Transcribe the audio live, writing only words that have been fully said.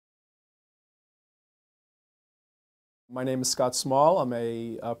My name is Scott Small. I'm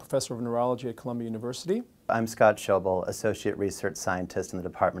a professor of neurology at Columbia University. I'm Scott Schobel, Associate Research Scientist in the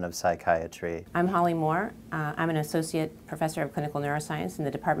Department of Psychiatry. I'm Holly Moore. I'm an Associate Professor of Clinical Neuroscience in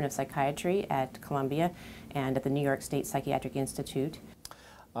the Department of Psychiatry at Columbia and at the New York State Psychiatric Institute.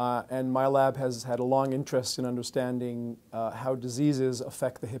 And my lab has had a long interest in understanding how diseases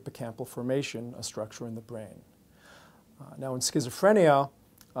affect the hippocampal formation, a structure in the brain. Now in schizophrenia,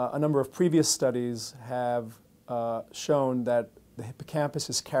 a number of previous studies have shown that the hippocampus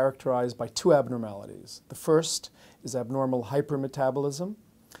is characterized by two abnormalities. The first is abnormal hypermetabolism,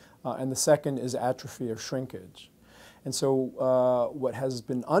 and the second is atrophy or shrinkage. And so what has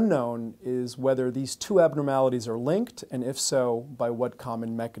been unknown is whether these two abnormalities are linked, and if so, by what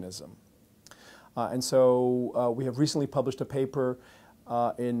common mechanism. And so we have recently published a paper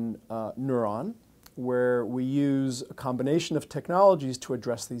in Neuron, where we use a combination of technologies to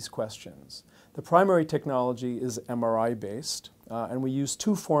address these questions. The primary technology is MRI-based, and we use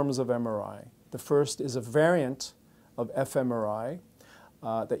two forms of MRI. The first is a variant of fMRI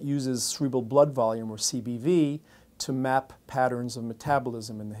that uses cerebral blood volume, or CBV, to map patterns of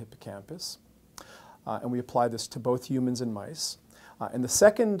metabolism in the hippocampus. And we apply this to both humans and mice. And the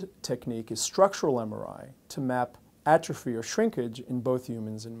second technique is structural MRI to map atrophy or shrinkage in both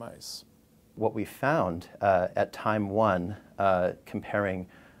humans and mice. What we found at time one, comparing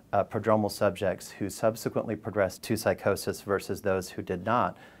prodromal subjects who subsequently progressed to psychosis versus those who did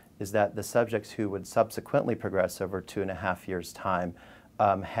not, is that the subjects who would subsequently progress over 2.5 years' time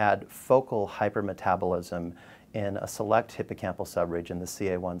had focal hypermetabolism in a select hippocampal subregion, the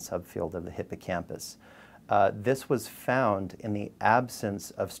CA1 subfield of the hippocampus. This was found in the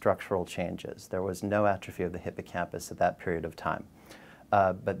absence of structural changes. There was no atrophy of the hippocampus at that period of time.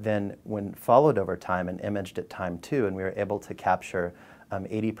 But then when followed over time and imaged at time 2, and we were able to capture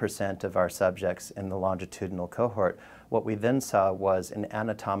 80% of our subjects in the longitudinal cohort, what we then saw was an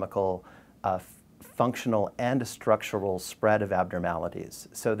anatomical, functional, and structural spread of abnormalities,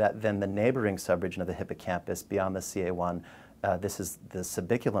 so that then the neighboring subregion of the hippocampus beyond the CA1, this is the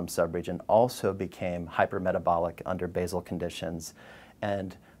subiculum subregion, also became hypermetabolic under basal conditions.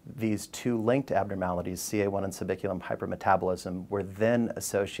 And these two linked abnormalities, CA1 and subiculum hypermetabolism, were then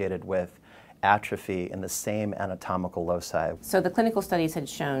associated with atrophy in the same anatomical loci. So the clinical studies had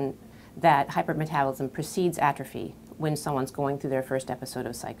shown that hypermetabolism precedes atrophy when someone's going through their first episode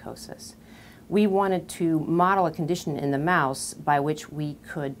of psychosis. We wanted to model a condition in the mouse by which we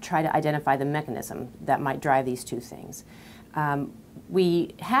could try to identify the mechanism that might drive these two things.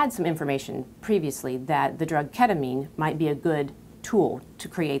 We had some information previously that the drug ketamine might be a good tool to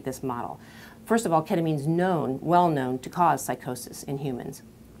create this model. First of all, ketamine is well known to cause psychosis in humans.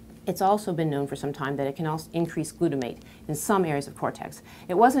 It's also been known for some time that it can also increase glutamate in some areas of cortex.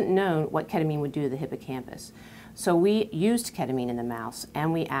 It wasn't known what ketamine would do to the hippocampus. So we used ketamine in the mouse,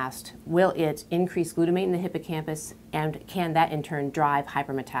 and we asked, will it increase glutamate in the hippocampus, and can that in turn drive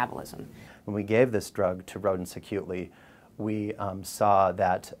hypermetabolism? When we gave this drug to rodents acutely, we saw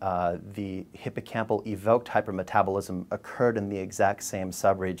that the hippocampal evoked hypermetabolism occurred in the exact same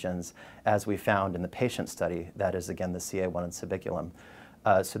subregions as we found in the patient study, that is, again, the CA1 and subiculum.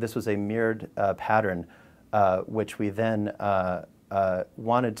 So this was a mirrored pattern, which we then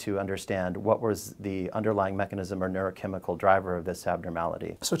wanted to understand what was the underlying mechanism or neurochemical driver of this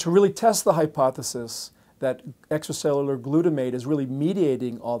abnormality. So to really test the hypothesis that extracellular glutamate is really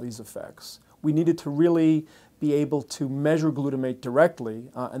mediating all these effects, we needed to really be able to measure glutamate directly,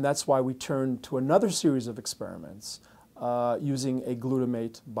 and that's why we turned to another series of experiments using a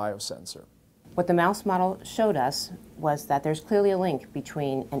glutamate biosensor. What the mouse model showed us was that there's clearly a link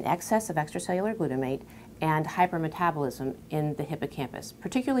between an excess of extracellular glutamate and hypermetabolism in the hippocampus,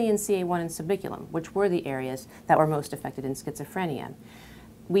 particularly in CA1 and subiculum, which were the areas that were most affected in schizophrenia.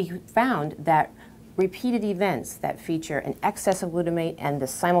 We found that repeated events that feature an excess of glutamate and the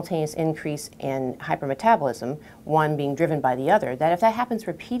simultaneous increase in hypermetabolism, one being driven by the other, that if that happens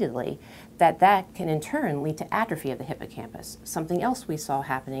repeatedly, that can in turn lead to atrophy of the hippocampus, something else we saw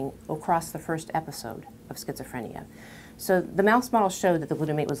happening across the first episode of schizophrenia. So the mouse model showed that the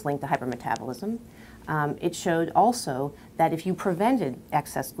glutamate was linked to hypermetabolism. It showed also that if you prevented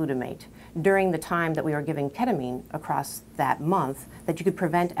excess glutamate during the time that we were giving ketamine across that month, that you could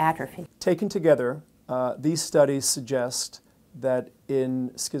prevent atrophy. Taken together, these studies suggest that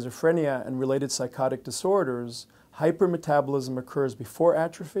in schizophrenia and related psychotic disorders, hypermetabolism occurs before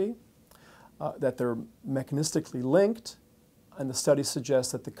atrophy, that they're mechanistically linked, and the studies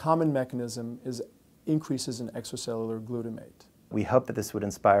suggest that the common mechanism is increases in extracellular glutamate. We hope that this would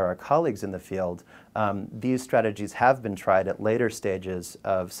inspire our colleagues in the field. These strategies have been tried at later stages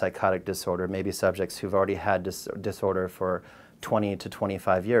of psychotic disorder, maybe subjects who've already had disorder for 20 to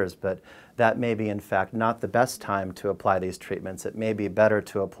 25 years, but that may be in fact not the best time to apply these treatments. It may be better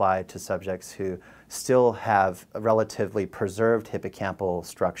to apply to subjects who still have a relatively preserved hippocampal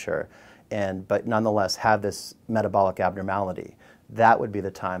structure, but nonetheless have this metabolic abnormality. That would be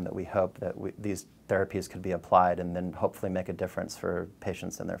the time that we hope that these therapies could be applied and then hopefully make a difference for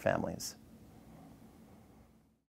patients and their families.